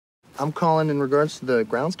I'm calling in regards to the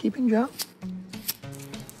groundskeeping job.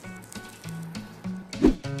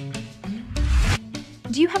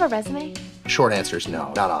 Do you have a resume? Short answer is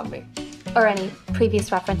no, not on me. Or any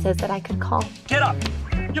previous references that I could call? Get up!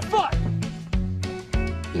 You're fucked!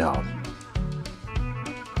 No.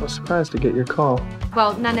 I was surprised to get your call.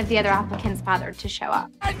 Well, none of the other applicants bothered to show up.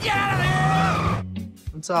 Get out of here!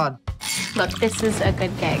 It's odd. Look, this is a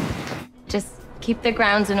good gig. Just keep the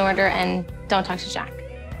grounds in order and don't talk to Jack.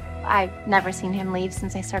 I've never seen him leave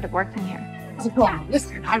since I started working here. Oh,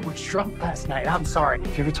 listen, I was drunk last night. I'm sorry.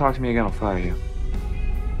 If you ever talk to me again, I'll fire you.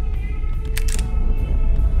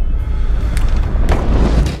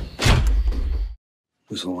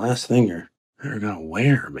 What's the last thing you're ever gonna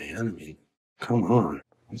wear, man? I mean, come on.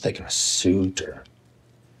 I'm thinking a suit or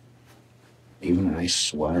even a nice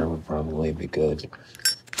sweater would probably be good.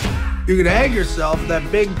 You could hang yourself at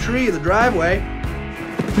that big tree in the driveway.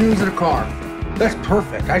 Use a car. That's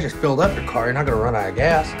perfect. I just filled up your car. You're not gonna run out of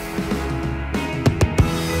gas.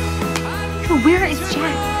 Where is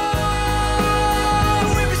Jack?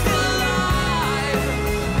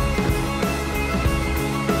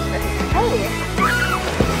 Hey.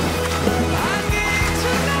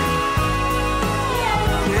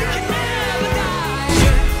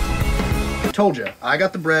 Told you, I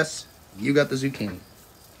got the breasts, you got the zucchini.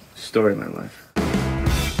 Story of my life.